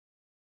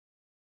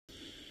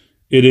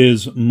It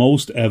is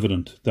most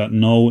evident that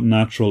no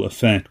natural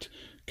effect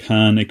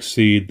can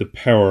exceed the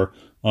power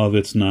of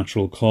its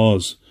natural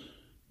cause.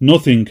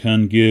 Nothing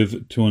can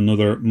give to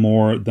another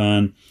more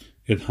than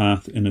it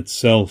hath in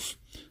itself,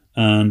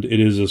 and it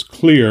is as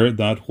clear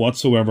that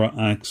whatsoever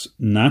acts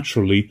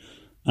naturally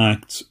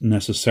acts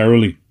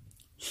necessarily.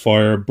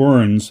 Fire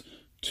burns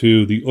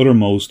to the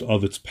uttermost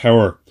of its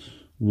power.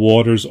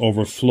 Waters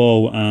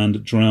overflow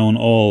and drown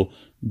all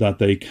that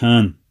they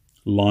can.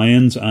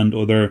 Lions and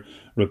other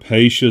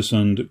rapacious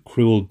and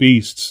cruel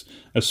beasts,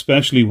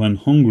 especially when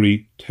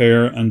hungry,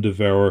 tear and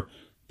devour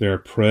their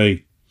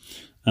prey.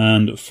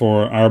 And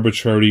for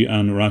arbitrary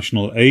and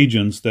rational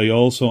agents, they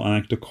also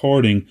act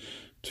according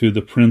to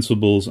the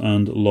principles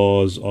and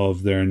laws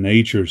of their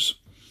natures.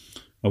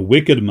 A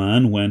wicked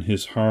man, when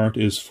his heart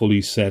is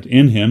fully set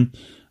in him,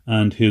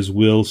 and his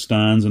will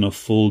stands in a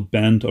full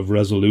bent of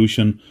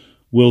resolution,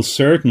 will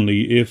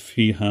certainly, if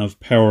he have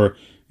power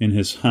in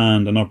his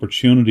hand and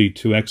opportunity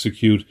to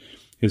execute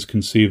his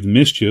conceived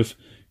mischief,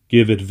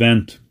 give it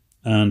vent,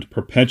 and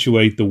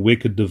perpetuate the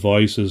wicked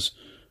devices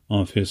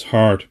of his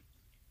heart.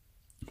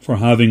 For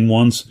having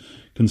once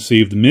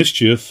conceived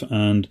mischief,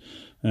 and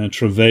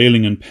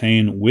travailing in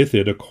pain with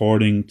it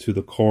according to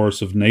the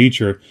course of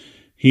nature,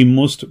 he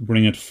must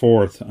bring it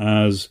forth,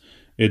 as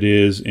it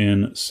is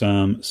in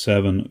Psalm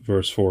 7,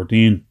 verse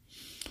 14.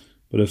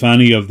 But if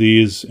any of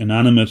these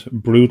inanimate,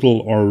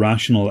 brutal, or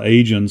rational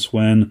agents,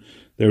 when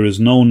there is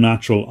no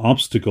natural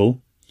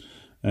obstacle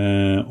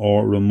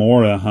or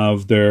remora,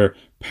 have their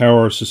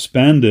power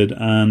suspended,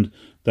 and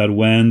that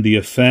when the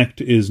effect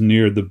is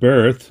near the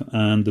birth,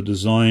 and the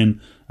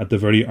design at the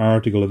very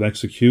article of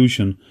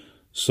execution,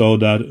 so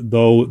that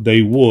though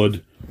they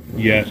would,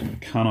 yet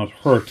cannot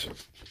hurt,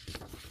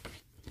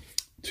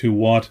 to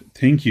what,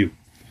 think you,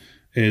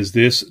 is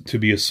this to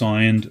be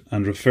assigned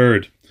and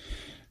referred?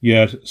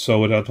 Yet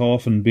so it hath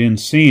often been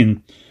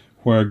seen,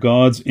 where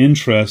God's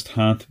interest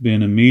hath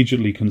been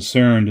immediately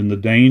concerned in the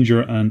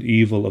danger and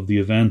evil of the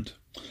event.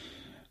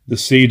 The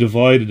sea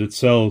divided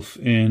itself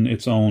in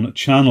its own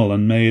channel,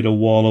 and made a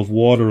wall of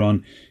water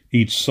on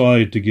each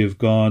side to give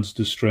God's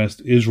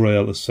distressed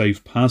Israel a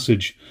safe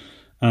passage,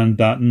 and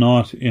that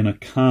not in a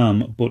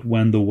calm, but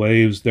when the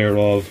waves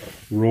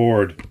thereof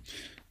roared,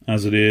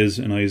 as it is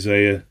in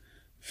Isaiah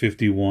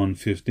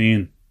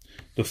 51:15.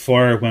 The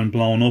fire, when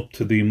blown up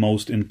to the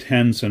most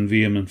intense and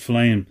vehement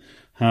flame,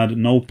 had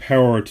no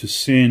power to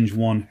singe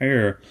one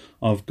hair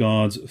of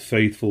God's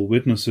faithful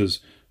witnesses,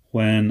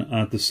 when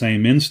at the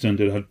same instant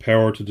it had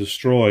power to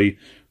destroy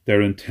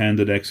their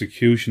intended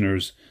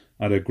executioners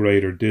at a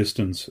greater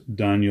distance.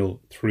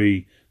 Daniel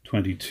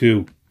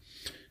 3:22.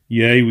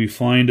 Yea, we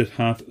find it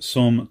hath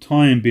some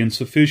time been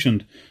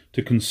sufficient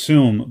to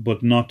consume,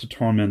 but not to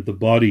torment the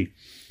body,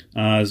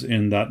 as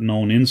in that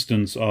known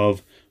instance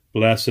of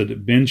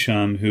blessed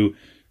Bincham, who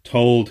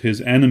told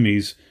his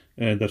enemies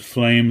that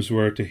flames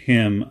were to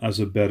him as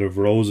a bed of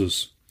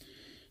roses.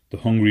 The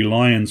hungry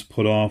lions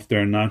put off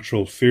their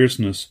natural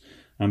fierceness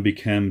and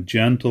became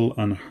gentle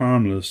and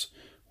harmless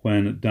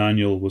when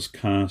Daniel was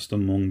cast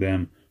among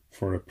them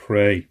for a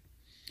prey.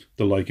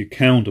 The like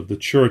account of the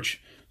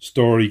church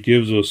story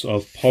gives us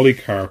of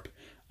Polycarp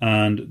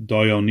and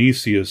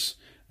Dionysius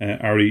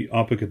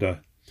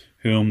Areopagita,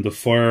 whom the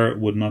fire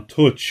would not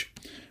touch,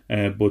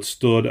 but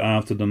stood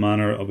after the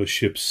manner of a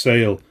ship's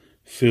sail,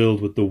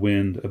 filled with the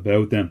wind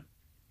about them.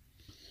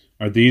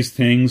 Are these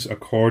things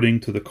according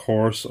to the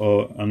course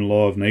and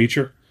law of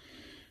nature?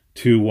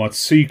 To what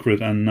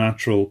secret and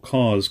natural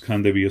cause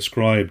can they be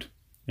ascribed?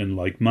 In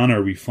like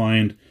manner we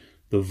find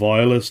the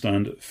vilest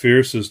and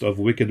fiercest of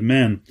wicked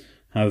men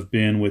have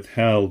been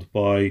withheld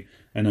by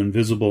an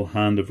invisible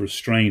hand of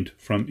restraint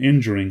from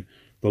injuring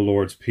the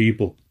Lord's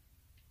people.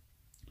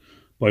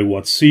 By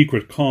what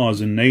secret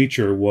cause in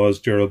nature was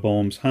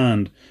Jeroboam's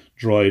hand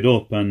dried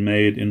up and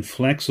made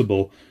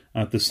inflexible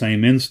at the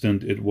same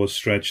instant it was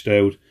stretched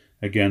out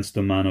against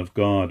the man of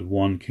God?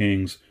 1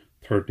 Kings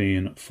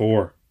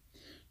 13:4.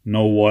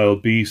 No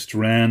wild beast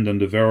rend and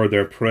devour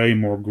their prey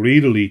more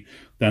greedily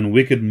than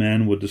wicked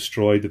men would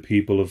destroy the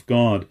people of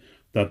God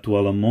that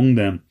dwell among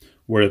them,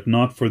 were it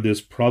not for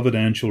this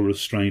providential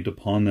restraint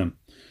upon them.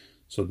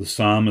 So the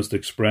psalmist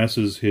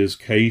expresses his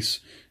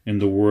case in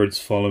the words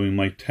following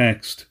my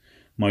text: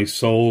 My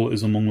soul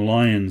is among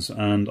lions,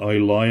 and I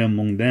lie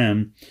among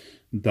them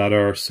that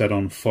are set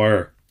on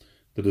fire.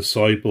 The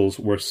disciples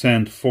were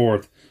sent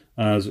forth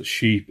as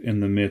sheep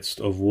in the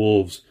midst of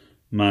wolves.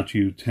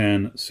 Matthew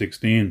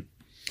 10:16.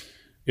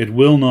 It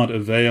will not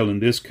avail in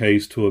this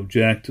case to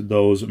object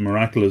those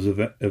miraculous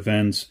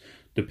events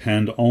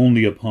depend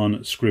only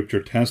upon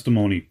scripture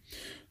testimony,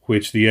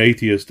 which the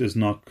atheist is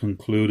not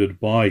concluded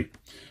by.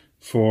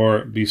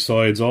 For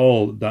besides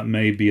all that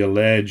may be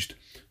alleged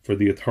for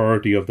the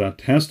authority of that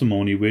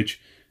testimony,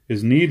 which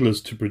is needless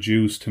to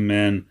produce to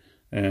men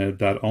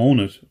that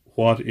own it,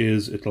 what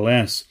is it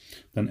less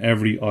than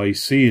every eye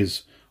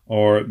sees,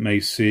 or may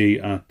see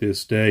at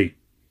this day?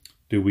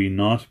 Do we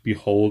not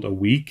behold a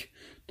weak,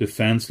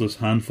 defenceless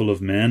handful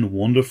of men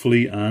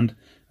wonderfully and,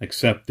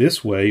 except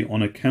this way,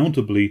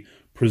 unaccountably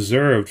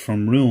preserved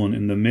from ruin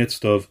in the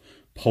midst of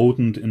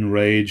potent,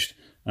 enraged,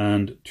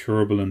 and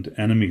turbulent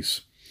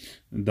enemies,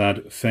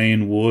 that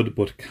fain would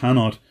but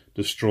cannot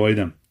destroy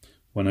them,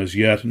 when as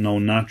yet no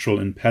natural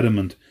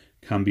impediment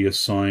can be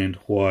assigned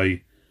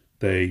why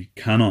they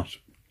cannot.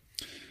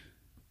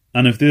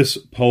 And if this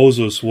pose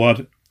us,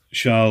 what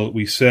shall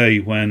we say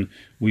when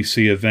we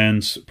see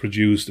events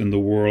produced in the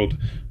world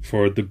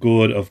for the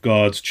good of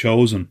God's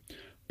chosen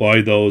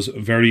by those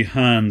very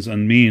hands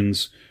and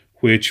means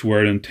which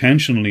were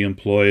intentionally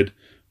employed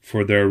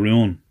for their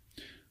ruin?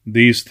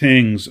 These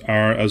things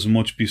are as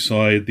much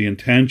beside the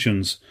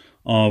intentions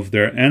of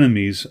their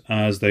enemies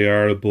as they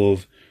are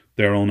above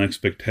their own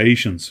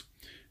expectations.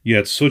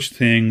 Yet such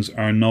things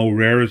are no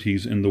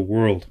rarities in the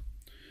world.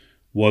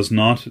 Was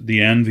not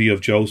the envy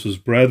of Joseph's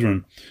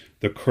brethren,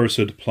 the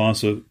cursed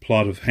plot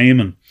of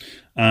Haman,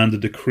 and the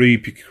decree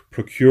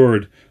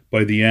procured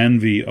by the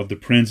envy of the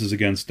princes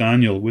against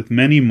Daniel, with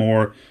many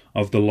more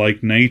of the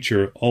like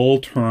nature, all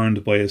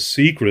turned by a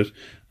secret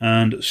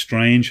and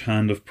strange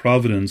hand of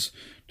providence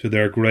to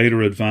their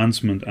greater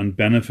advancement and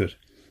benefit?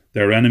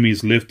 Their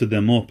enemies lifted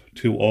them up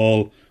to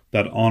all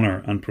that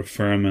honour and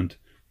preferment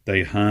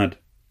they had.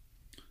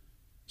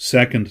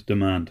 Second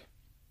demand.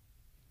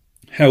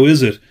 How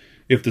is it,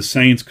 if the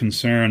saints'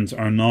 concerns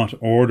are not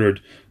ordered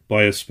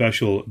by a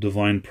special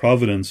divine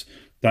providence,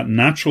 that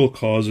natural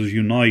causes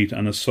unite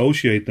and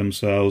associate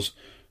themselves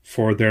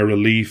for their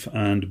relief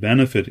and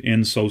benefit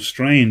in so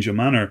strange a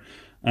manner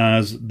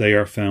as they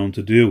are found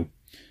to do?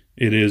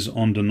 It is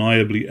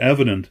undeniably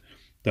evident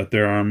that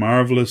there are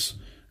marvellous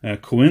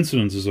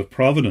coincidences of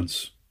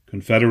providence,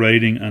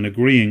 confederating and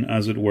agreeing,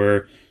 as it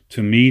were,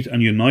 to meet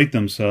and unite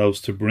themselves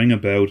to bring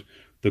about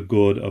the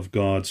good of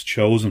God's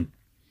chosen.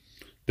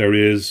 There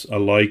is a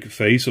like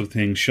face of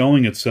things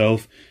showing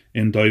itself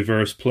in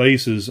diverse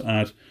places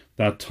at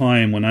that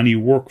time when any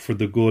work for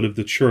the good of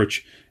the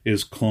church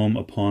is come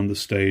upon the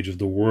stage of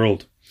the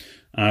world,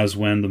 as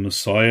when the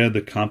Messiah,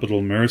 the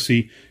capital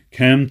mercy,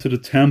 came to the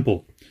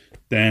temple.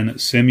 Then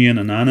Simeon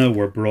and Anna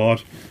were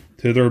brought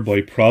thither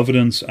by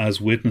providence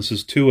as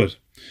witnesses to it.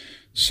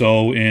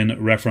 So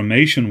in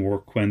Reformation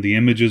work, when the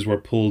images were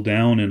pulled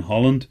down in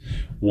Holland,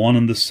 one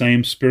and the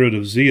same spirit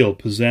of zeal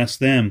possessed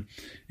them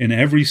in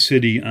every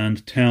city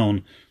and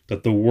town,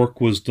 that the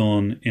work was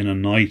done in a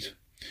night.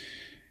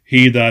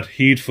 He that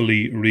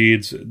heedfully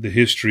reads the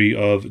history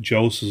of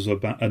Joseph's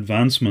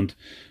advancement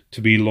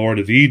to be Lord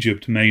of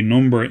Egypt may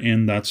number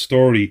in that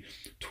story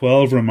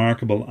 12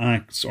 remarkable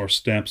acts or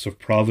steps of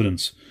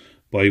providence,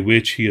 by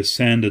which he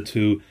ascended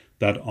to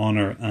that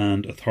honour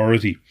and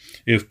authority.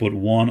 If but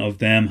one of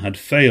them had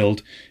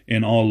failed,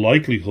 in all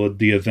likelihood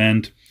the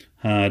event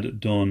had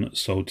done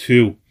so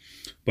too.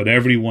 But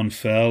every one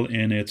fell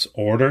in its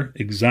order,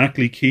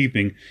 exactly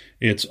keeping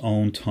its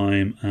own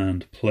time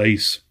and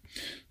place.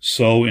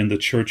 So in the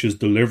church's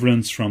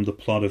deliverance from the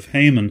plot of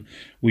Haman,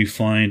 we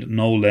find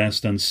no less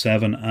than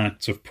 7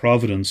 acts of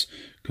providence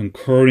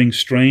concurring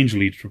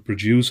strangely to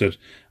produce it,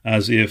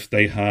 as if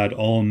they had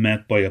all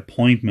met by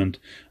appointment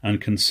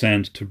and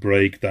consent to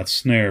break that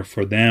snare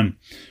for them,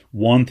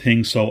 one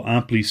thing so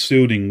aptly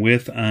suiting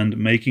with and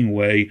making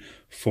way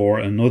for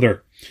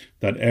another,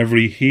 that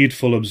every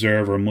heedful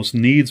observer must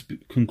needs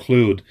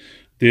conclude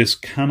this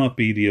cannot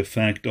be the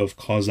effect of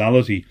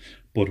causality,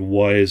 but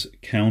wise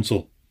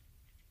counsel.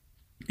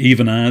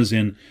 Even as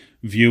in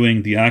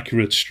viewing the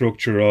accurate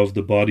structure of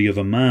the body of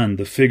a man,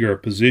 the figure,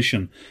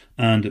 position,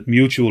 and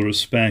mutual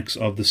respects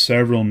of the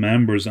several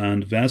members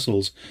and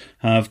vessels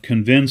have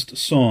convinced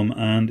some,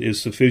 and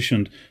is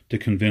sufficient to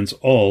convince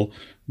all,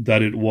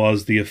 that it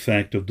was the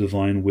effect of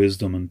divine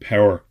wisdom and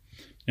power.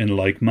 In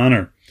like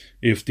manner,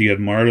 if the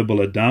admirable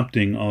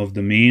adapting of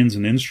the means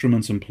and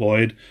instruments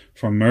employed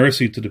for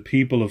mercy to the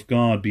people of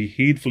God be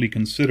heedfully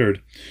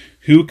considered,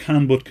 who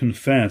can but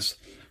confess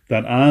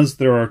that as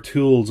there are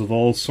tools of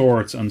all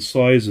sorts and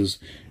sizes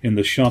in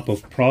the shop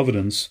of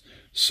providence,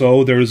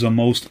 so there is a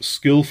most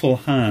skilful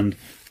hand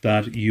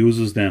that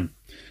uses them,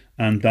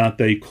 and that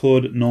they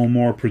could no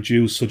more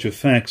produce such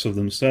effects of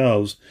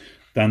themselves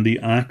than the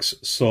axe,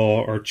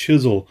 saw, or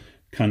chisel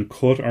can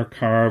cut or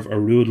carve a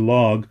rude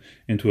log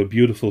into a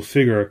beautiful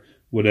figure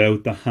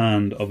without the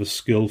hand of a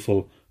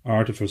skilful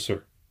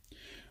artificer.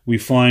 We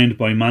find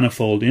by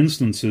manifold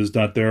instances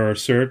that there are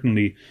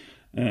certainly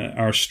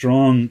are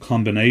strong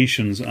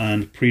combinations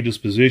and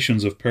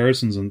predispositions of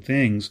persons and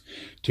things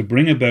to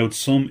bring about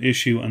some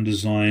issue and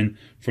design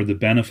for the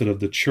benefit of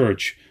the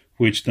church,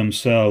 which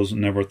themselves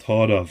never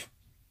thought of.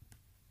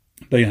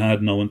 They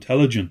had no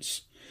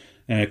intelligence,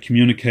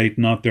 communicate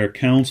not their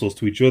counsels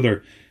to each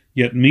other,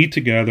 yet meet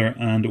together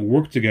and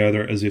work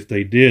together as if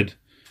they did,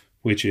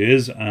 which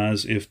is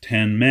as if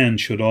 10 men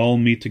should all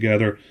meet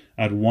together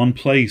at one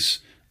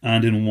place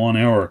and in 1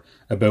 hour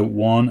about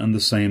one and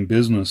the same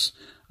business,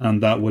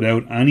 and that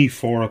without any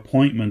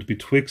foreappointment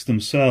betwixt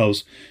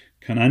themselves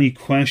can any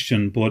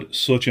question but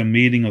such a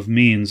meeting of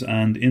means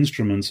and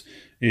instruments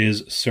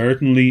is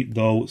certainly,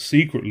 though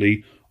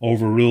secretly,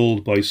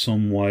 overruled by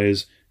some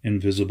wise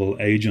invisible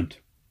agent.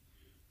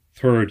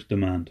 Third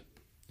demand.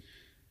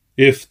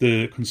 If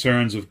the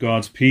concerns of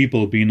God's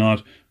people be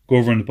not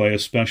governed by a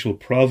special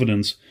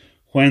providence,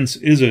 Whence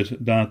is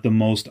it that the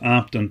most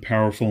apt and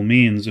powerful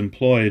means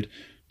employed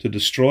to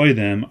destroy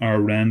them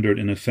are rendered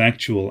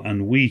ineffectual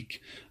and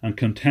weak, and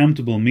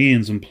contemptible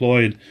means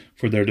employed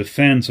for their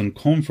defence and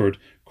comfort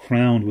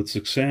crowned with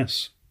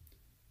success?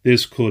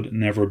 This could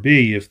never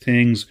be if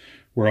things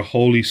were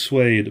wholly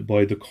swayed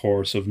by the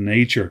course of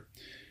nature.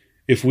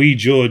 If we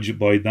judge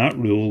by that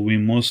rule, we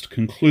must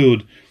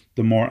conclude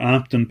the more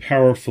apt and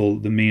powerful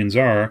the means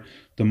are,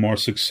 the more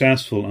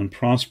successful and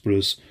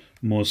prosperous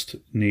they must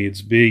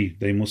needs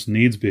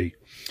be.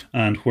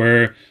 And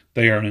where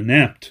they are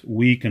inept,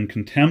 weak, and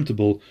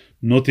contemptible,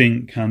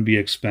 nothing can be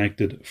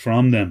expected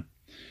from them.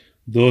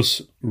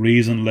 Thus,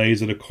 reason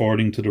lays it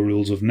according to the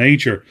rules of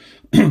nature,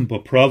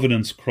 but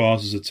providence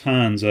crosses its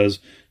hands, as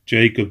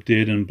Jacob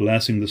did in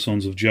blessing the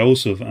sons of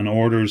Joseph, and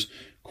orders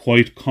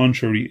quite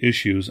contrary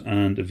issues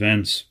and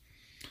events.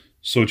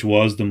 Such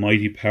was the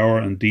mighty power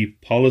and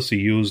deep policy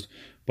used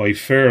by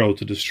Pharaoh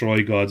to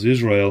destroy God's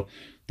Israel,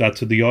 that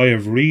to the eye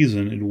of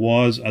reason it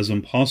was as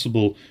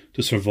impossible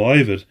to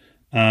survive it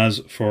as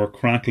for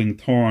crackling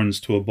thorns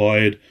to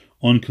abide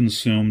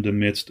unconsumed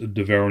amidst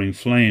devouring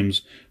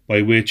flames,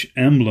 by which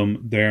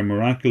emblem their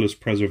miraculous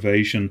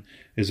preservation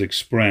is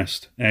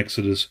expressed.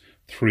 Exodus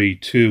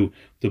 3:2.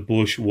 The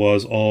bush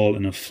was all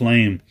in a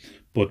flame,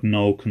 but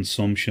no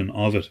consumption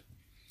of it.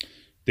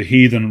 The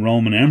heathen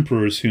Roman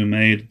emperors who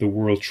made the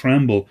world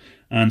tremble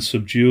and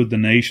subdued the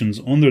nations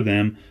under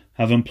them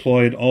have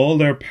employed all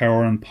their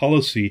power and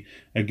policy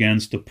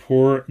against the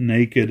poor,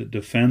 naked,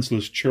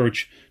 defenceless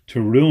church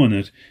to ruin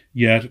it,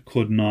 yet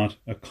could not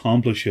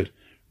accomplish it.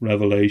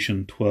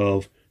 Revelation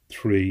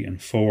 12:3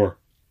 and 4.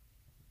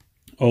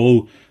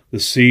 Oh, the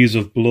seas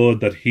of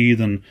blood that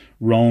heathen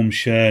Rome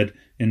shed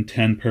in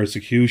 10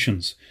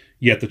 persecutions,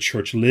 yet the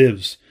church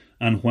lives.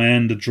 And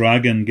when the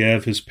dragon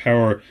gave his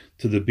power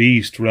to the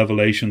beast,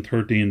 Revelation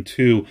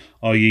 13:2,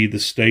 i.e. the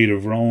state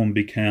of Rome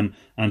became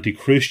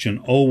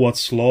anti-Christian, oh, what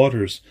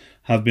slaughters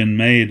have been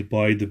made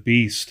by the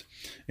beast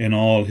in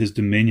all his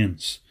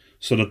dominions,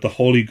 so that the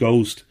Holy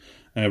Ghost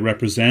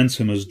represents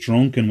him as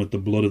drunken with the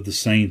blood of the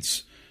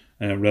saints,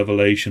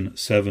 Revelation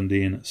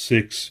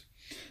 17:6.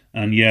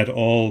 And yet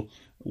all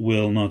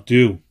will not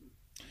do.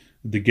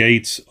 The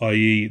gates,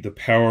 i.e. the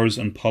powers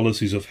and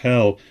policies of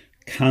hell,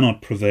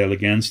 cannot prevail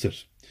against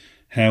it.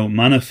 How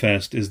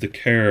manifest is the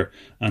care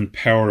and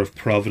power of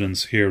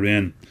providence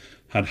herein!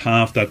 Had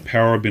half that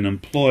power been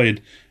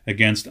employed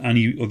against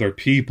any other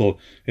people,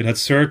 it had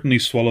certainly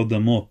swallowed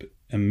them up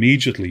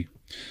immediately,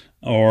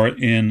 or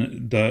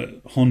in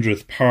the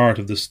 100th part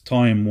of this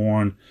time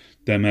worn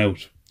them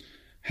out.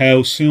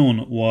 How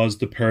soon was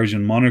the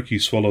Persian monarchy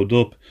swallowed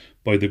up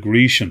by the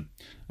Grecian,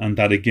 and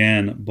that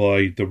again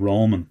by the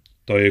Roman?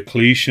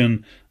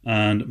 Diocletian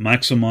and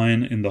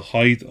Maximine, in the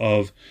height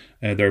of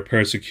their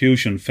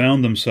persecution,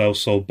 found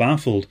themselves so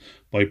baffled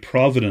by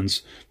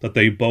providence that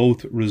they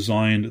both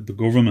resigned the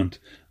government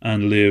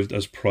and lived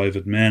as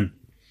private men.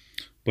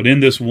 But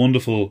in this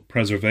wonderful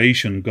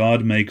preservation,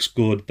 God makes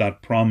good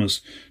that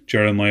promise,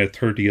 Jeremiah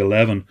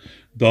 30:11,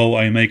 though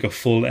I make a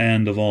full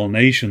end of all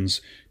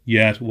nations,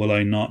 yet will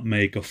I not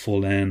make a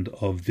full end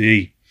of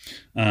thee.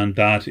 And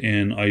that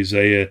in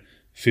Isaiah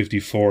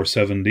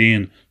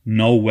 54:17,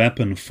 no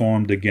weapon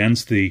formed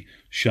against thee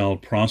shall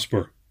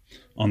prosper.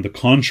 On the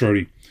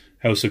contrary,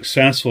 how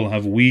successful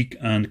have weak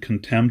and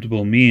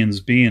contemptible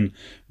means been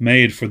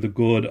made for the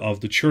good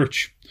of the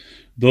church.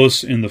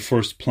 Thus, in the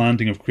first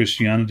planting of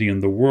Christianity in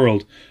the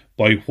world,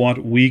 by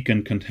what weak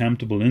and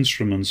contemptible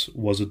instruments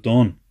was it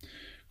done?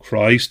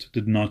 Christ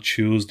did not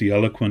choose the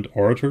eloquent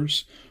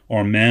orators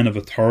or men of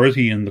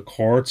authority in the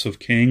courts of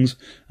kings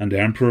and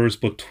emperors,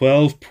 but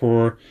 12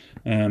 poor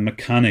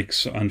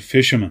mechanics and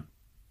fishermen,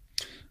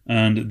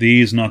 and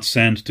these not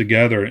sent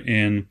together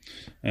in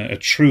a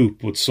troop,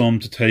 but some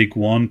to take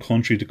one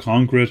country to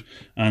conquer it,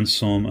 and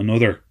some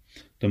another.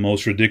 The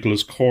most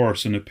ridiculous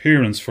course in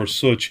appearance for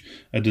such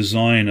a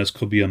design as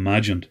could be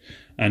imagined,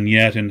 and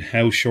yet in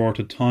how short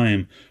a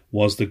time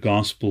was the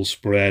gospel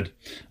spread,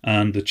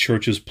 and the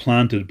churches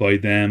planted by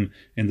them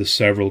in the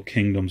several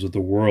kingdoms of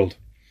the world.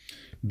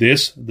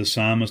 This the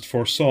psalmist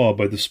foresaw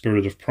by the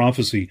spirit of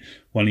prophecy,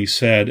 when he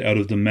said, out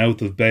of the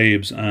mouth of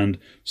babes and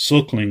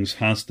sucklings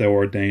hast thou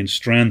ordained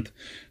strength,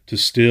 to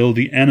still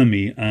the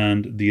enemy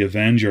and the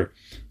avenger.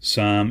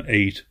 Psalm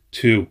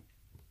 8:2.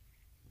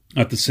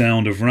 At the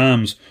sound of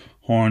rams'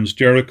 horns,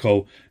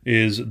 Jericho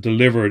is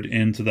delivered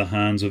into the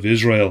hands of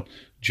Israel.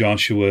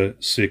 Joshua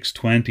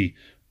 6:20.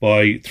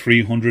 By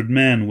 300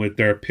 men with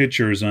their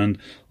pitchers and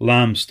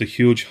lamps, the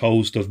huge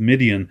host of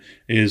Midian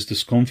is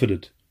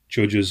discomfited.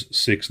 Judges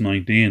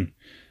 6:19.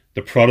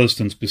 The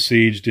Protestants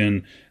besieged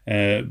in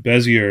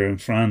Béziers in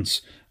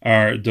France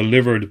are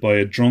delivered by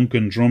a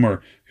drunken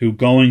drummer who,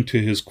 going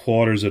to his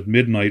quarters at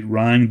midnight,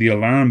 rang the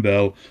alarm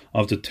bell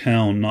of the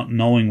town, not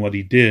knowing what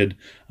he did,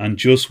 and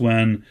just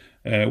when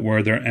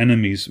were their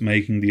enemies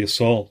making the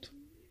assault.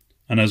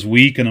 And as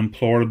weak and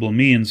implorable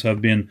means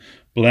have been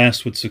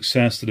blessed with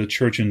success to the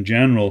church in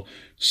general,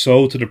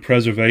 so to the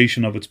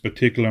preservation of its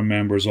particular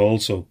members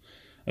also.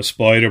 A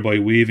spider, by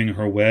weaving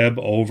her web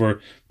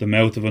over the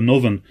mouth of an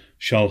oven,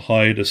 shall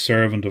hide a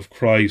servant of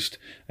Christ,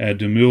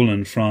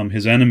 Dumoulin, from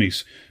his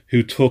enemies,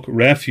 who took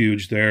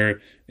refuge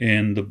there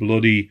in the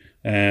bloody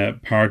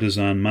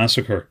partisan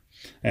massacre.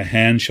 A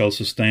hen shall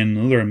sustain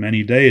another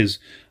many days,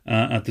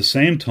 at the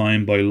same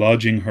time by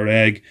lodging her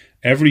egg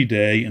every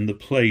day in the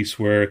place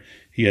where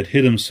he had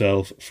hid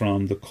himself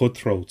from the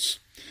cutthroats.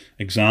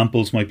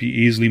 Examples might be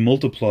easily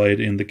multiplied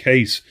in the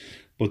case,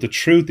 but the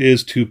truth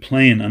is too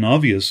plain and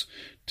obvious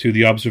to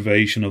the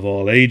observation of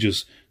all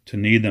ages to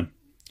need them.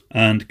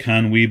 And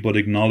can we but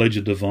acknowledge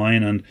a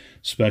divine and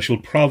special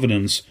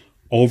providence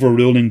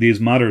overruling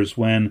these matters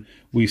when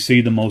we see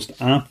the most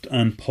apt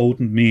and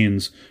potent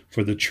means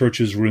for the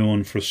Church's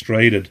ruin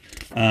frustrated,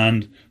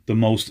 and the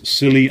most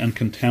silly and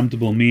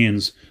contemptible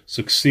means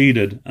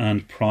succeeded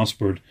and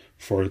prospered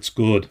for its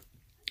good?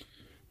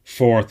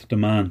 Fourth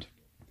demand.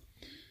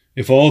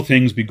 If all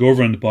things be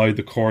governed by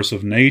the course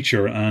of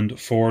nature and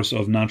force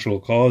of natural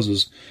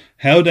causes,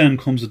 how then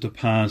comes it to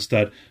pass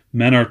that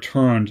men are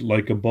turned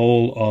like a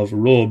bowl of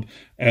rub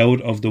out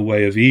of the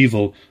way of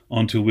evil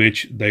unto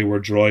which they were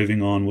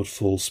driving on with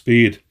full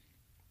speed?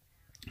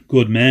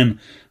 Good men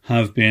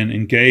have been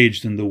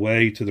engaged in the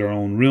way to their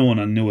own ruin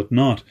and knew it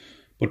not,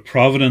 but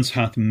providence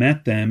hath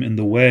met them in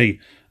the way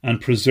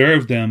and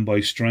preserved them by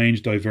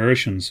strange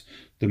diversions,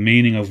 the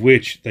meaning of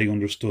which they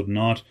understood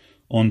not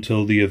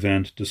until the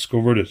event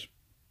discovered it.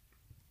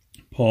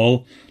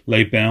 Paul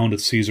lay bound at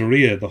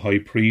Caesarea. The high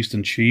priest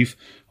and chief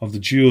of the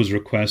Jews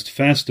request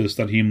Festus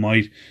that he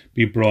might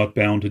be brought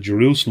bound to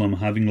Jerusalem,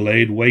 having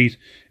laid wait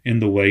in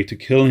the way to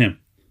kill him.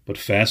 But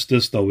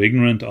Festus, though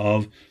ignorant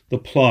of the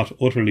plot,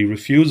 utterly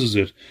refuses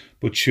it,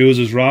 but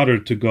chooses rather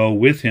to go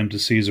with him to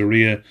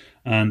Caesarea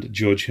and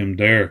judge him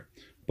there.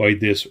 By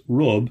this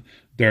rub,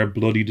 their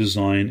bloody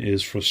design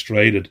is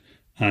frustrated.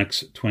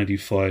 Acts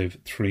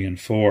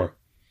 25:3-4.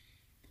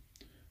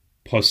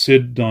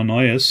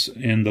 Posidonius,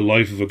 in the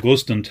Life of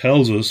Augustine,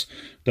 tells us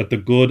that the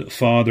good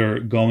father,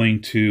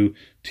 going to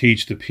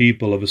teach the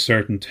people of a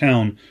certain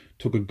town,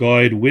 took a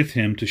guide with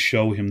him to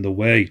show him the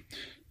way.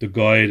 The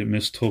guide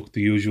mistook the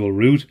usual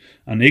route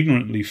and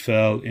ignorantly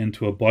fell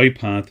into a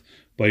bypath,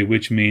 by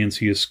which means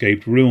he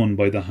escaped ruin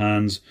by the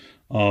hands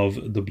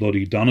of the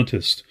bloody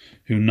Donatist,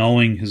 who,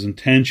 knowing his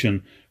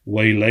intention,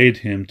 waylaid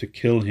him to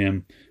kill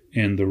him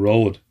in the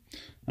road.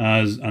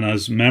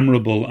 As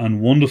memorable and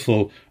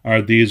wonderful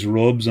are these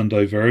rubs and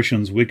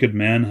diversions wicked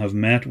men have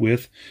met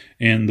with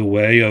in the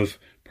way of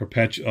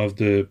perpetuating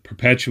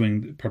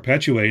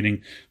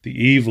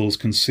the evils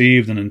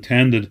conceived and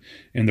intended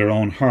in their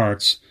own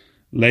hearts.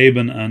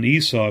 Laban and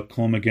Esau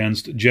come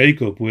against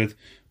Jacob with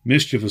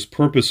mischievous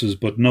purposes,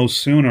 but no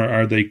sooner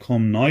are they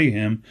come nigh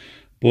him,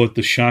 but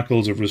the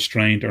shackles of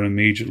restraint are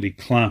immediately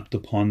clapped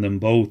upon them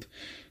both,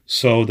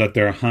 so that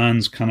their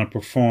hands cannot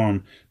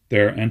perform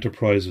their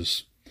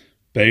enterprises.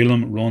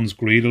 Balaam runs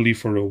greedily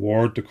for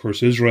reward to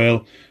curse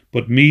Israel,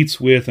 but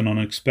meets with an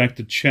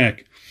unexpected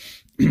check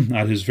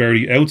at his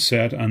very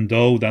outset, and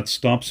though that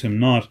stops him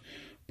not,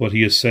 but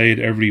he essayed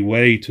every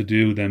way to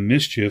do them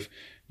mischief,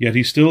 yet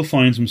he still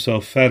finds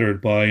himself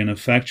fettered by an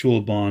effectual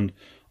bond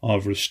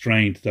of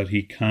restraint that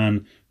he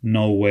can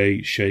no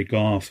way shake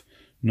off.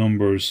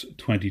 Numbers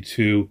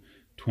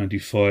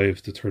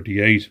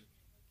 22:25-38.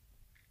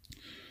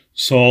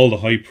 Saul, the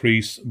high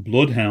priest's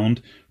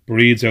bloodhound,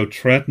 breathes out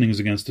threatenings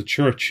against the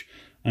church,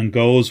 and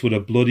goes with a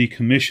bloody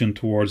commission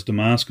towards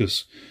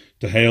Damascus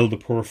to hale the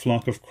poor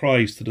flock of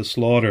Christ to the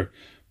slaughter.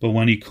 But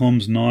when he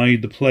comes nigh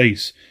the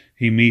place,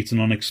 he meets an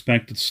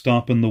unexpected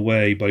stop in the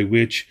way, by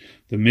which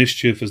the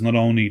mischief is not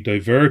only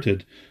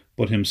diverted,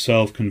 but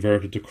himself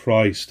converted to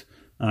Christ.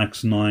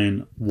 Acts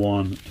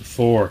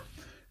 9:1-4.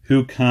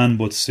 Who can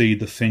but see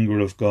the finger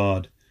of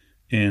God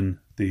in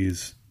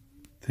these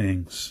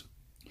things?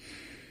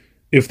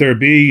 If there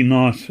be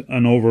not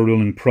an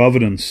overruling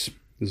providence,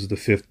 this is the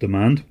fifth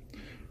demand,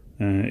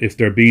 if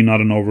there be not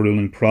an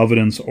overruling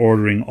providence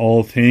ordering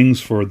all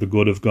things for the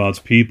good of God's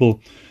people,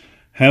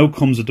 how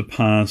comes it to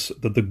pass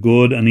that the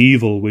good and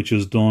evil which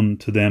is done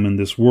to them in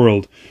this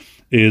world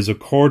is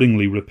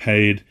accordingly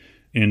repaid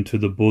into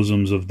the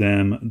bosoms of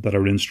them that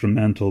are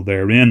instrumental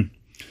therein?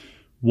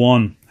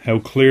 1. How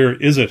clear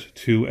is it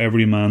to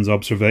every man's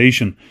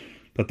observation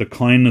that the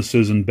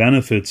kindnesses and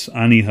benefits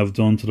any have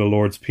done to the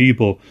Lord's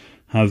people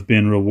have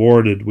been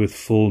rewarded with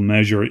full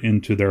measure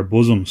into their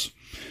bosoms?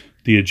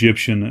 The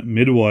Egyptian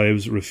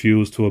midwives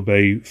refused to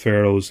obey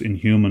Pharaoh's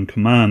inhuman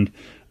command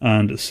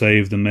and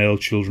save the male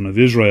children of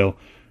Israel.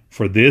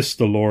 For this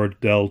the Lord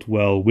dealt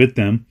well with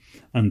them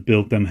and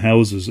built them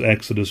houses.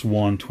 Exodus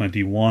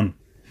 1:21.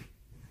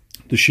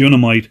 The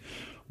Shunammite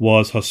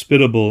was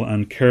hospitable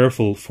and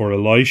careful for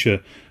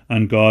Elisha,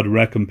 and God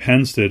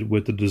recompensed it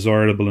with the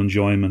desirable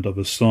enjoyment of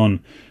a son.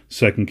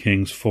 2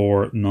 Kings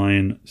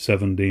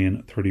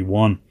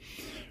 4:9-17-31.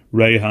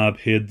 Rahab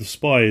hid the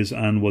spies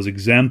and was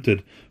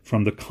exempted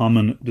from the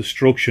common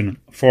destruction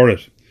for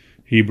it.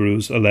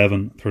 Hebrews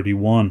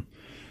 11:31.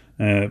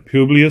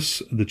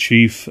 Publius, the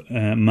chief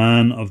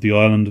man of the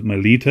island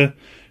Melita,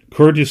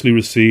 courteously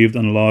received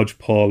and lodged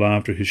Paul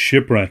after his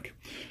shipwreck.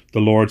 The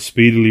Lord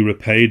speedily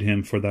repaid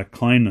him for that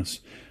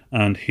kindness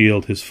and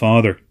healed his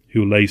father.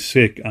 who lay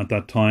sick at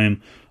that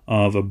time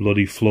of a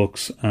bloody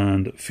flux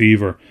and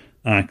fever.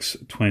 Acts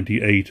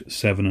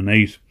 28:7 and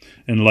 8.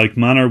 In like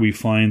manner, we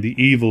find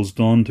the evils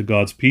done to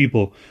God's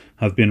people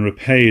have been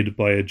repaid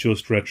by a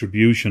just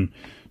retribution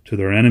to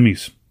their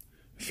enemies.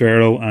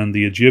 Pharaoh and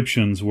the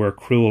Egyptians were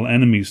cruel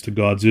enemies to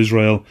God's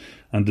Israel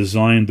and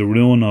designed the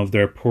ruin of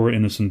their poor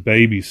innocent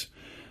babies,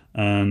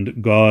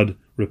 and God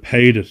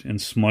repaid it in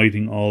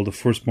smiting all the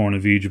firstborn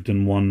of Egypt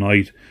in one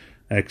night.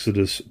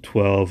 Exodus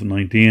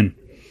 12:19.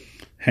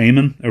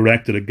 Haman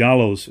erected a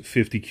gallows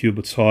 50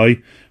 cubits high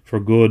for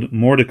good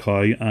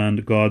Mordecai,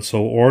 and God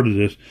so ordered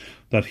it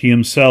that he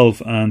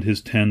himself and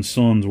his 10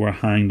 sons were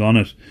hanged on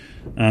it.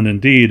 And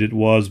indeed it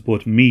was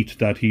but meet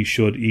that he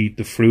should eat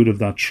the fruit of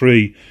that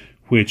tree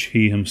which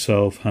he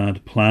himself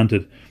had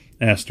planted.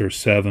 Esther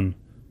 7,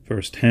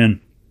 verse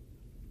 10.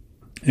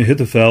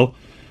 Ahithophel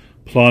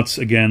plots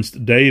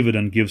against David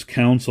and gives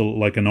counsel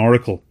like an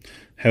oracle,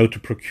 how to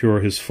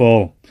procure his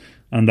fall.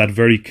 And that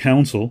very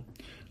counsel,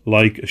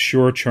 like a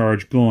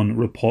sure-charge gun,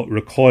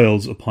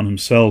 recoils upon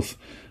himself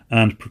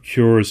and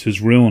procures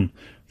his ruin.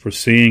 For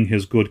seeing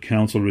his good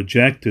counsel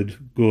rejected,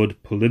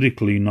 good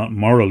politically, not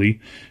morally,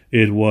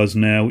 it was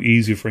now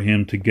easy for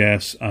him to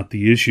guess at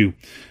the issue,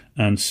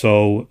 and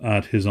so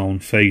at his own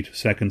fate.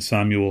 2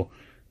 Samuel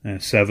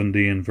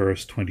 17,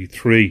 verse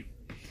 23.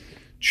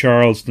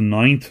 Charles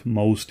IX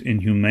most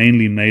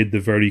inhumanely made the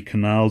very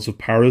canals of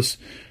Paris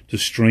to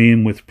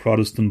stream with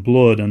Protestant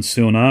blood, and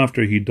soon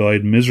after he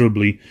died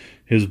miserably,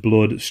 his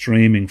blood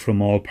streaming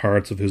from all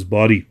parts of his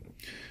body.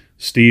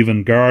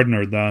 Stephen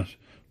Gardner, that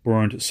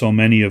burnt so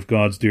many of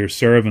God's dear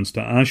servants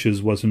to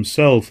ashes, was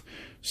himself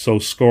so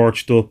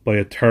scorched up by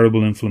a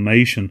terrible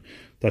inflammation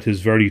that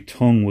his very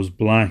tongue was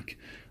black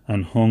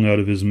and hung out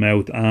of his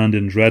mouth, and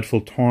in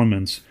dreadful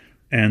torments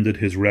ended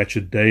his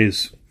wretched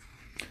days.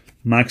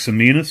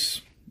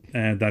 Maximinus,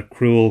 that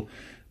cruel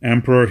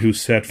emperor who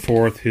set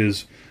forth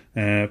his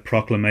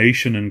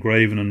proclamation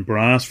engraven in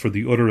brass for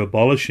the utter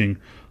abolishing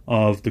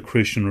of the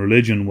Christian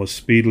religion, was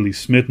speedily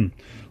smitten,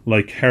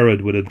 like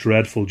Herod, with a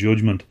dreadful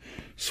judgment,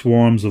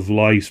 swarms of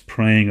lice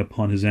preying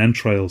upon his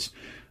entrails,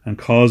 and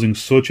causing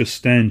such a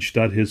stench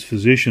that his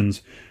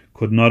physicians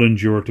could not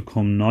endure to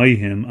come nigh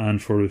him,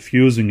 and for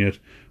refusing it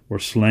were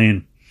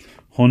slain.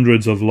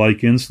 Hundreds of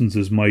like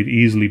instances might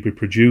easily be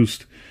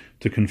produced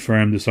to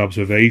confirm this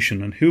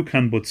observation, and who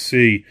can but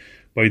see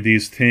by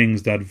these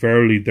things that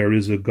verily there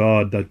is a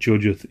God that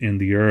judgeth in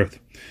the earth?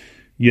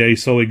 Yea,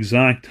 so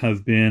exact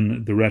have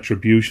been the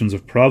retributions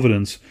of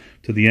providence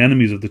to the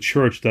enemies of the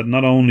church, that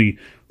not only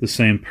the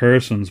same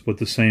persons, but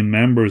the same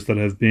members that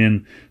have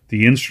been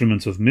the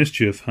instruments of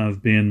mischief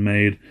have been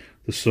made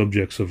the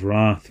subjects of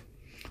wrath.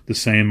 The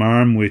same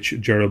arm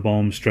which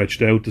Jeroboam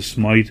stretched out to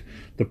smite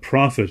the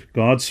prophet,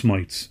 God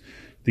smites.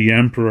 The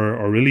Emperor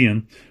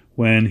Aurelian,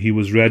 when he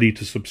was ready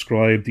to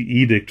subscribe the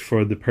edict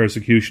for the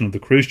persecution of the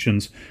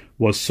Christians,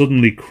 was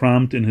suddenly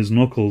cramped in his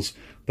knuckles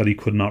that he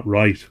could not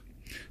write.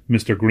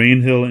 Mr.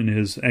 Greenhill, in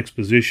his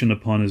exposition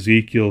upon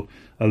Ezekiel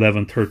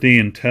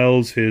 11:13,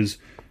 tells his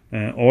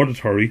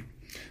auditory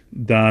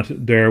that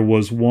there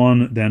was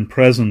one then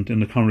present in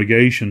the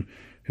congregation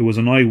who was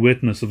an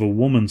eyewitness of a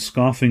woman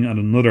scoffing at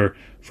another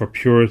for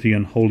purity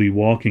and holy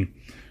walking,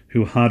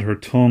 who had her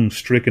tongue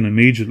stricken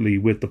immediately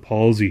with the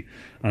palsy,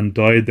 and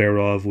died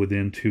thereof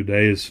within 2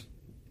 days.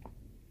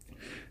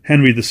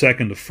 Henry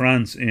II of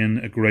France, in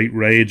a great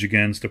rage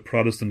against a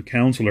Protestant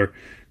counsellor,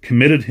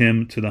 committed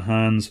him to the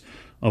hands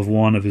of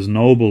one of his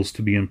nobles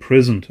to be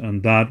imprisoned,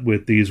 and that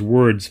with these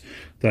words,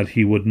 that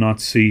he would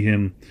see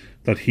him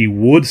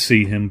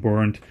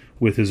burnt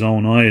with his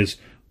own eyes.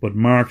 But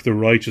mark the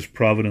righteous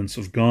providence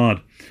of God.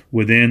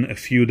 Within a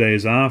few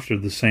days after,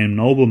 the same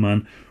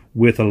nobleman,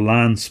 with a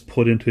lance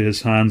put into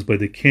his hands by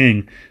the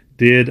king,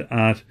 did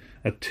at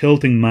a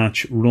tilting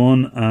match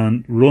run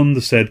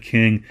the said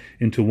king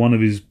into one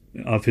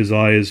of his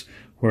eyes,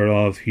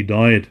 whereof he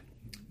died.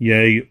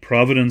 Yea,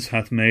 providence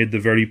hath made the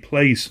very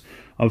place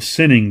of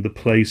sinning the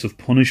place of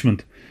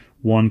punishment.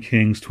 1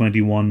 Kings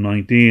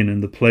 21:19.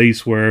 In the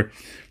place where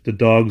the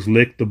dogs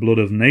licked the blood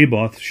of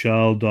Naboth,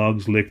 shall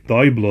dogs lick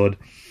thy blood.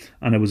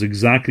 And it was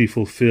exactly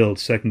fulfilled.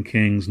 2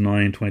 Kings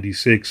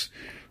 9:26.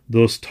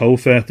 Thus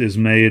Topheth is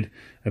made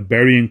a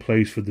burying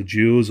place for the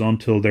Jews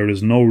until there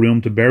is no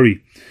room to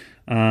bury,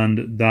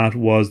 and that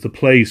was the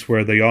place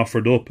where they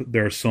offered up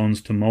their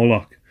sons to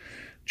Moloch.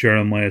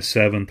 Jeremiah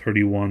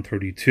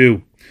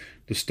 7:31-32.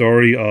 The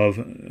story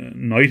of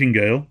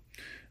Nightingale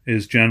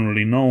is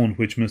generally known,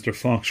 which Mr.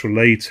 Fox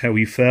relates how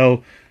he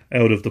fell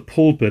out of the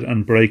pulpit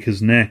and brake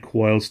his neck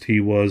whilst he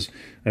was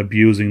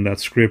abusing that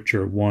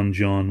scripture, 1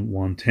 John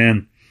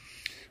 1:10.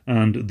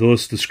 And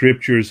thus the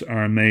scriptures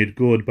are made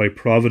good by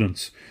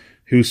providence.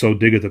 Whoso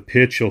diggeth a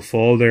pit shall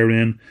fall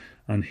therein,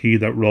 and he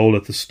that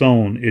rolleth a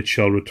stone, it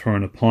shall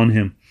return upon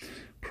him.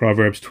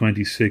 Proverbs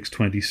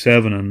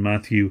 26:27 and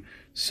Matthew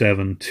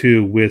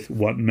 7:2. With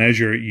what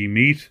measure ye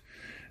meet,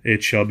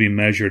 it shall be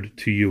measured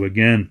to you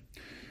again.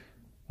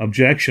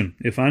 Objection.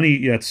 If any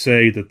yet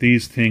say that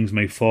these things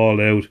may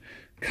fall out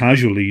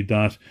casually,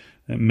 that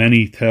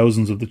Many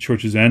thousands of the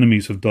church's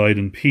enemies have died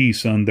in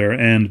peace, and their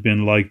end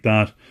been like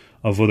that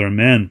of other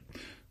men.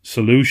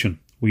 Solution.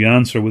 We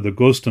answer with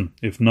Augustine,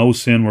 if no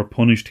sin were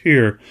punished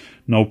here,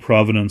 no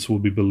providence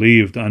would be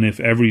believed, and if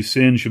every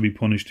sin should be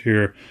punished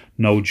here,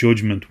 no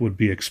judgment would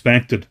be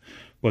expected.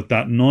 But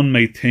that none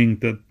may think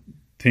that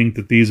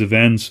these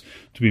events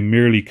to be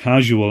merely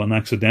casual and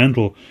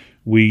accidental,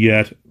 we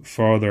yet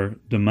further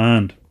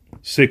demand.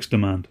 Sixth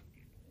demand.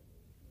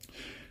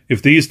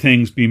 If these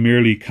things be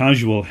merely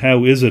casual,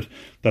 how is it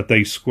that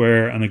they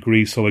square and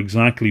agree so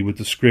exactly with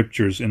the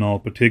Scriptures in all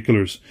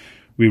particulars?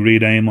 We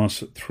read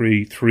Amos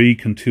 3:3,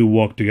 can two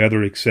walk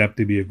together except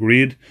they be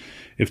agreed?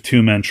 If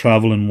two men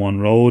travel in one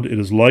road, it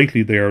is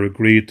likely they are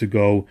agreed to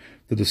go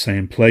to the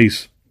same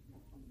place.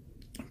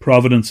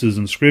 Providences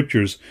in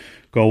Scriptures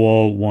go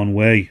all one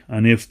way,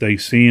 and if they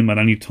seem at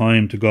any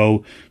time to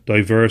go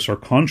diverse or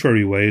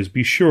contrary ways,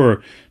 be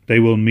sure they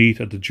will meet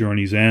at the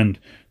journey's end.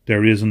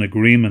 There is an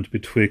agreement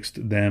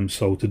betwixt them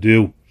so to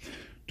do.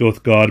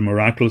 Doth God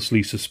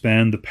miraculously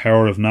suspend the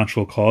power of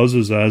natural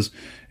causes, as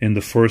in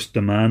the first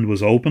demand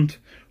was opened?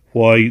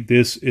 Why,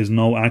 this is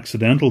no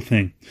accidental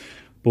thing,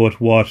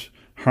 but what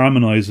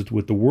harmonizeth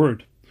with the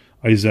word.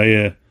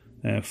 Isaiah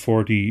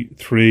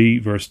 43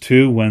 verse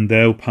 2, when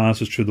thou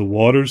passest through the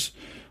waters,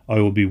 I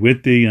will be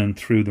with thee, and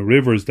through the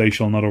rivers they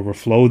shall not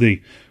overflow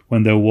thee.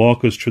 When thou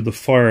walkest through the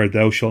fire,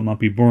 thou shalt not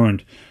be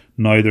burned,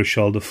 neither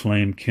shall the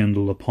flame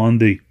kindle upon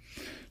thee.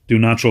 Do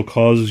natural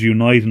causes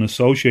unite and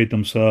associate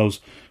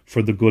themselves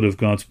for the good of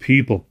God's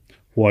people?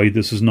 Why,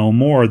 this is no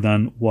more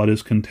than what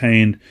is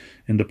contained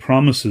in the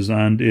promises,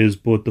 and is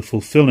but the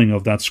fulfilling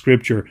of that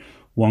Scripture,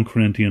 1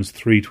 Corinthians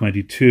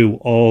 3:22.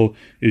 All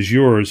is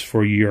yours,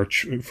 for ye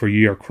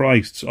are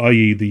Christ's,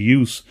 i.e. the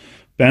use,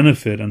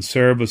 benefit, and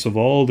service of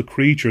all the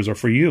creatures are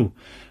for you,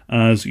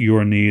 as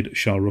your need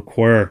shall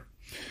require.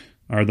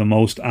 Are the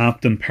most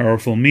apt and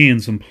powerful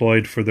means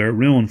employed for their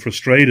ruin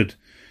frustrated?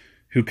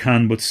 Who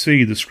can but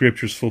see the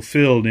Scriptures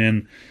fulfilled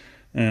in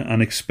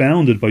and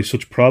expounded by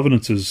such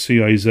providences?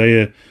 See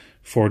Isaiah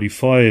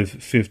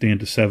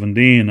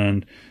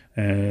 45:15-17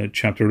 and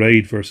chapter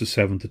 8 verses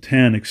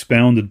 7-10,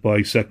 expounded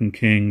by 2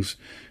 Kings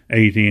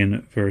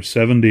 18 verse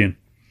 17.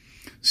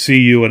 See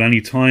you at any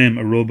time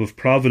a rub of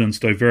providence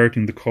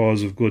diverting the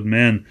cause of good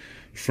men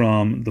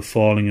from the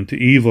falling into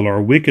evil,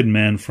 or wicked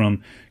men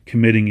from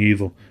committing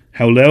evil?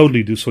 How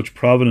loudly do such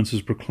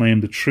providences proclaim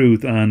the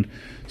truth and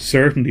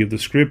certainty of the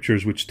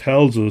Scriptures, which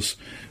tells us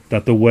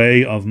that the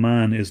way of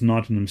man is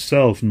not in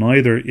himself,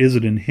 neither is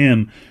it in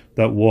him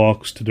that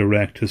walks to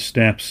direct his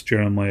steps,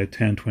 Jeremiah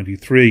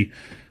 10:23,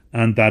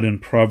 and that in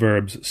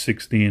Proverbs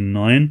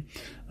 16:9,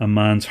 a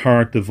man's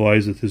heart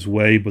deviseth his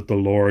way, but the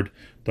Lord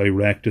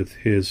directeth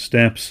his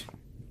steps.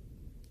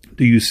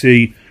 Do you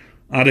see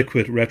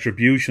adequate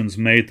retributions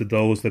made to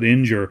those that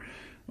injure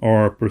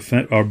or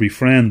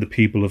befriend the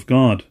people of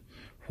God?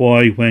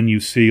 Why, when you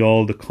see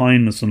all the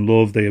kindness and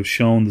love they have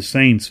shown the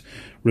saints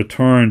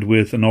returned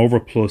with an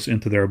overplus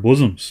into their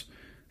bosoms?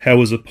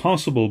 How is it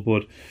possible?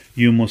 But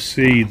you must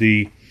see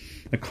the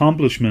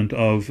accomplishment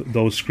of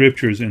those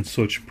Scriptures in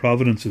such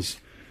providences.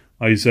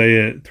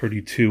 Isaiah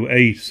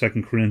 32:8,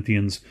 2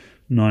 Corinthians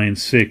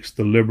 9:6,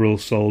 the liberal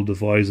soul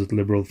deviseth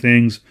liberal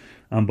things,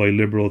 and by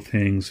liberal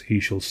things he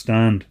shall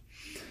stand.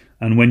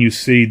 And when you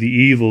see the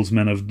evils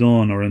men have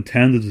done or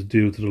intended to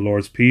do to the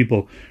Lord's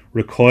people,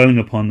 recoiling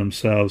upon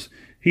themselves,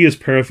 he is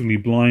perfectly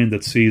blind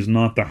that sees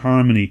not the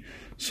harmony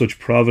such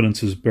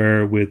providences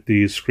bear with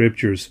these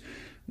Scriptures.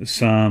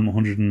 Psalm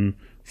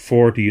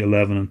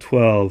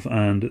 140:11-12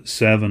 and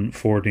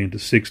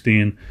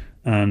 7:14-16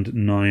 and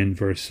 9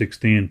 verse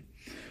 16.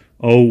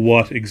 Oh,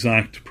 what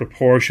exact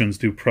proportions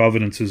do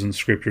providences in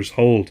Scriptures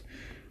hold?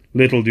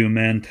 Little do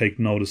men take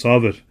notice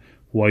of it.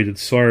 Why did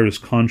Cyrus,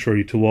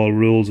 contrary to all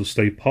rules of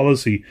state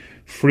policy,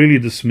 freely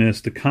dismiss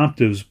the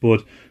captives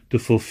but to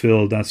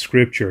fulfill that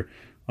Scripture,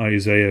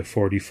 Isaiah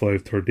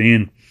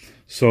 45:13,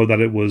 so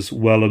that it was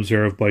well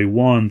observed by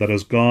one, that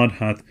as God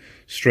hath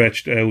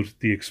stretched out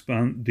the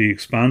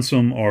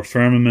expansum or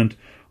firmament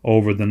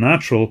over the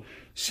natural,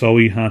 so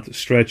he hath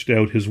stretched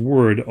out his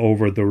word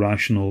over the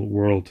rational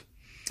world.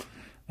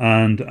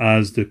 And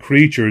as the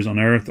creatures on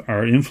earth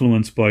are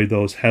influenced by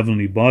those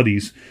heavenly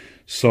bodies,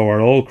 so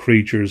are all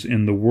creatures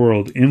in the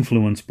world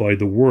influenced by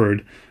the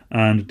word,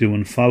 and do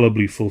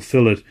infallibly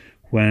fulfill it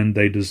when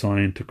they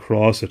design to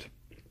cross it.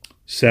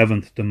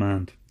 Seventh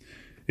demand.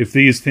 If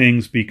these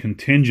things be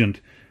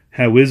contingent,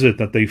 how is it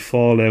that they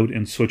fall out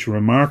in such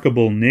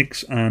remarkable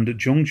nicks and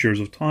junctures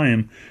of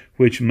time,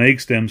 which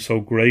makes them so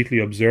greatly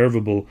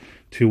observable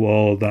to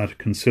all that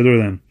consider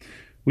them?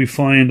 We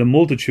find a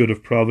multitude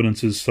of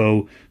providences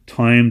so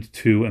timed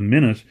to a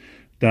minute,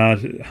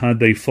 that had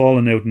they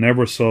fallen out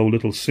never so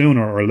little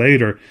sooner or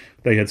later,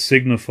 they had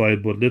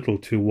signified but little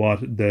to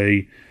what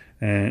they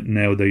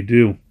now they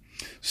do.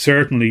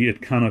 Certainly it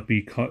cannot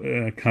be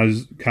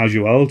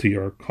casualty,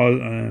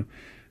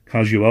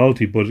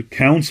 but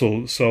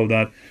counsel, so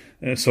that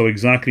so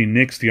exactly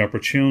nicks the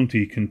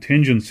opportunity.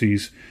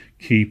 Contingencies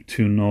keep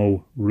to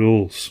no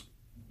rules.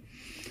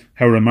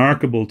 How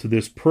remarkable to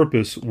this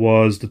purpose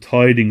was the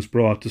tidings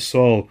brought to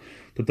Saul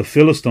that the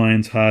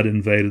Philistines had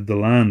invaded the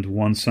land,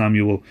 1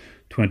 Samuel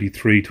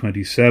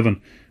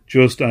 23:27,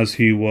 just as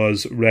he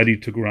was ready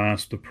to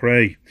grasp the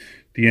prey.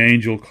 The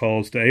angel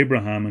calls to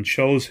Abraham and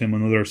shows him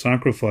another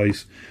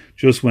sacrifice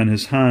just when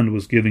his hand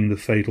was giving the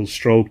fatal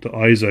stroke to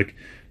Isaac,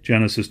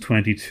 Genesis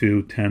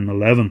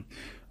 22:10-11.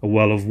 A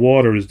well of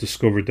water is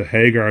discovered to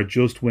Hagar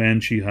just when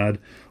she had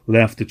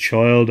left the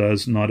child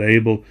as not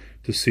able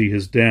to see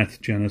his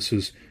death,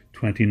 Genesis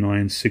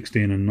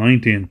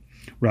 29:16-19.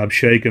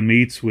 Rabshakeh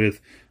meets with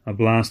a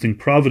blasting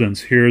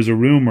providence. Here's a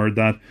rumour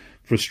that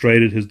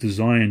frustrated his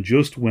design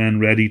just when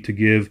ready to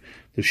give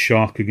the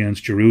shock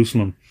against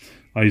Jerusalem,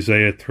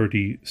 Isaiah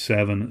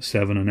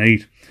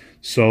 37:7-8.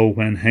 So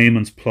when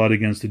Haman's plot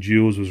against the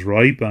Jews was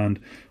ripe and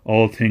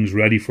all things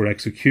ready for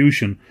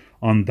execution,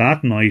 on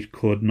that night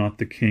could not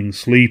the king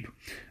sleep,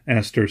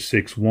 Esther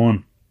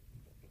 6:1.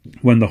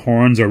 When the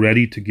horns are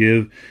ready to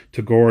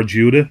gore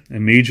Judah,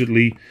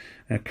 immediately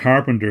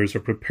carpenters are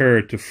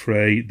prepared to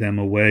fray them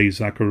away,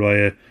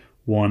 Zechariah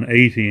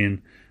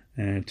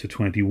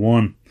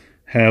 1:18-21.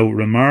 How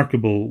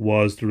remarkable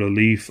was the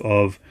relief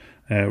of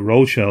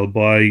Rochelle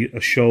by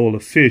a shoal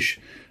of fish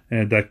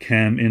that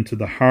came into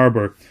the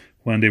harbour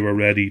when they were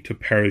ready to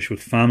perish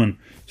with famine,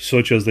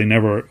 such as they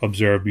never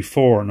observed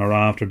before nor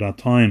after that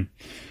time.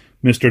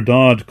 Mr.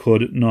 Dodd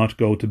could not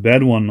go to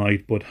bed one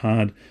night, but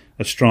had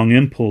a strong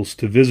impulse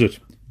to visit,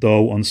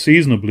 though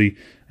unseasonably,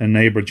 a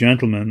neighbour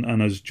gentleman,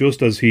 and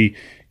just as he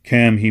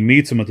came, he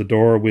meets him at the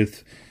door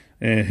with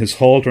his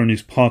halter in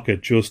his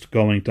pocket, just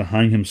going to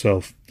hang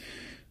himself.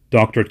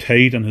 Dr.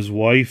 Tate and his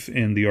wife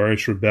in the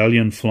Irish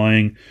Rebellion,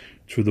 flying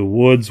through the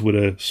woods with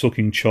a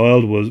sucking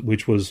child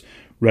which was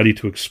ready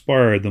to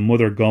expire. The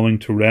mother, going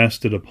to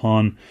rest it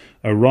upon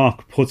a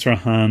rock, puts her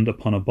hand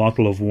upon a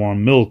bottle of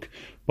warm milk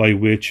by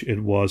which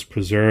it was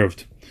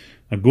preserved.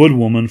 A good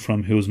woman,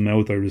 from whose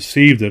mouth I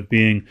received it,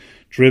 being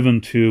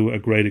driven to a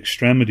great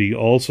extremity,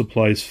 all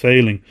supplies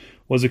failing,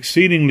 was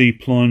exceedingly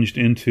plunged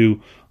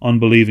into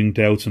unbelieving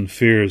doubts and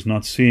fears,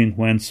 not seeing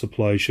whence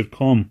supplies should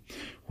come,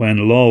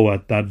 when lo,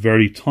 at that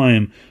very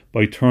time,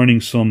 by turning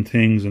some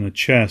things in a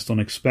chest,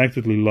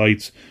 unexpectedly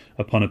lights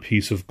upon a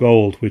piece of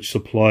gold, which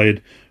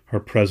supplied her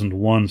present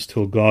wants,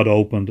 till God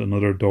opened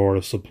another door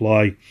of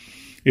supply.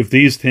 If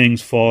these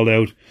things fall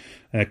out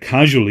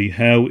casually,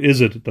 how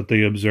is it that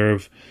they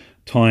observe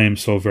time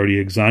so very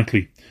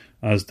exactly,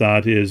 as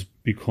that is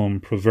become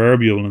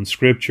proverbial in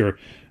Scripture,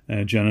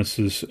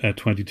 Genesis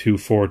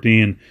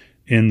 22:14,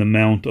 in the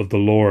mount of the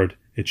Lord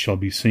it shall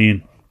be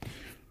seen.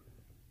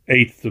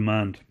 Eighth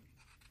demand.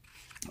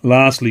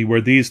 Lastly,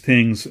 were these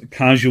things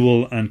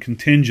casual and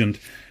contingent,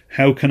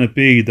 how can it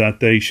be that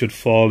they should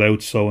fall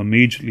out so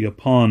immediately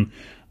upon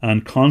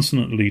and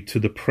consonantly to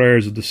the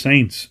prayers of the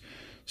saints,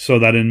 so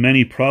that in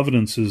many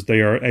providences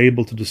they are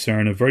able to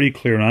discern a very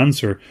clear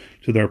answer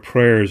to their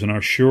prayers and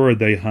are sure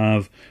they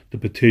have the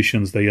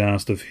petitions they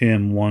asked of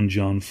him, 1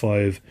 John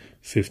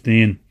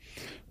 5:15.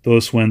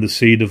 Thus, when the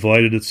sea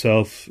divided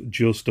itself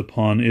just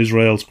upon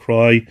Israel's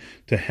cry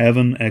to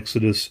heaven,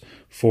 Exodus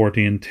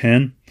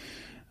 14:10,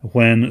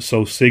 when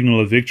so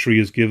signal a victory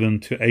is given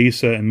to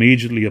Asa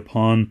immediately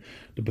upon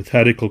the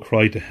pathetical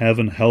cry to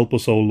heaven, help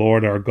us, O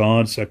Lord our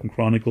God, 2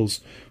 Chronicles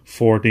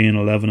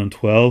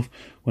 14:11-12,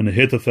 when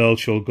Ahithophel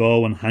shall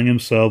go and hang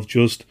himself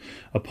just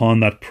upon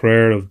that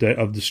prayer of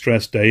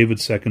distressed David,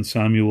 2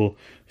 Samuel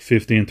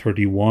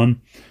 15:31,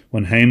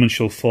 when Haman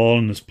shall fall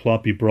and his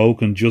plot be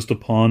broken just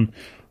upon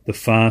the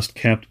fast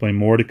kept by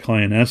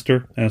Mordecai and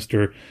Esther,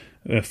 Esther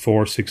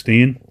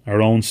 4:16.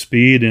 Our own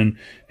Speed in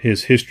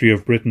his History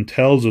of Britain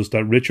tells us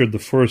that Richard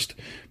I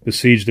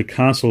besieged the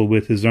castle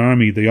with his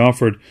army. They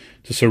offered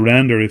to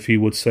surrender if he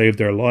would save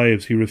their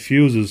lives. He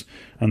refuses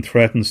and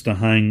threatens to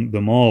hang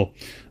them all.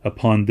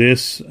 Upon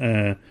this,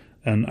 an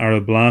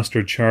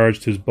Arablaster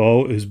charged his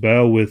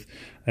bow with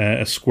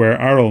a square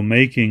arrow,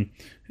 making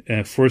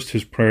first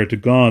his prayer to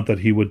God that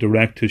he would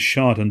direct his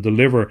shot and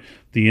deliver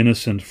the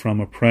innocent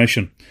from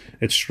oppression.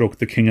 It struck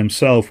the king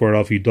himself,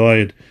 whereof he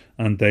died,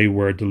 and they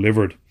were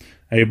delivered.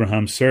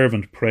 Abraham's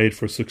servant prayed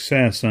for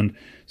success, and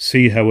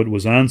see how it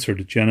was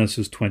answered,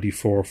 Genesis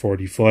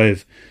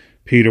 24:45.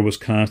 Peter was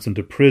cast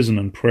into prison,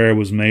 and prayer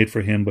was made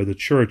for him by the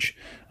church,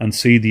 and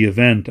see the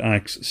event,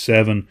 Acts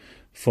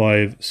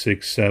 7:5,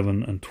 6,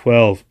 7, and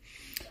 12.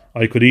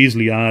 I could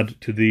easily add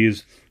to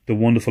these the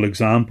wonderful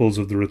examples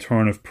of the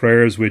return of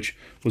prayers which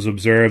was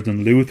observed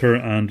in Luther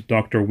and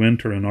Dr.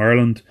 Winter in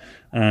Ireland,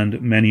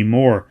 and many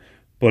more,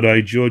 but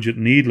I judge it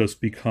needless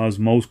because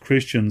most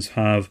Christians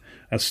have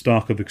a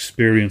stock of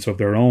experience of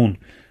their own,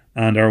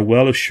 and are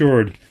well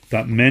assured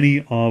that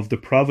many of the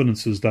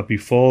providences that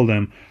befall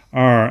them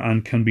are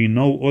and can be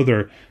no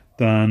other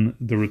than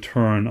the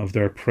return of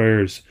their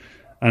prayers.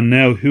 And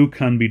now who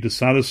can be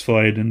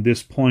dissatisfied in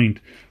this point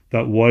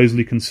that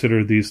wisely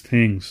consider these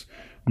things?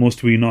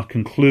 Must we not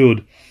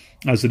conclude,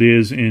 as it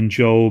is in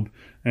Job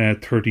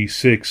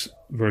 36,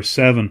 verse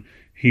 7,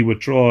 he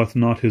withdraweth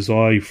not his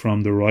eye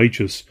from the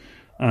righteous,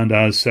 and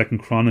as 2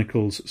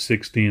 Chronicles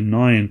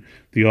 16:9,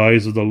 the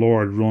eyes of the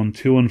Lord run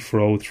to and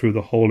fro through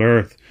the whole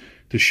earth,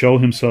 to show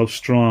himself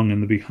strong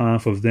in the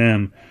behalf of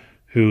them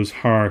whose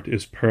heart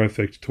is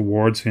perfect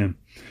towards him.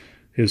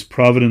 His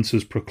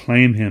providences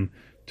proclaim him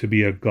to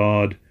be a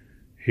God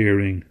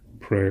hearing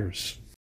prayers.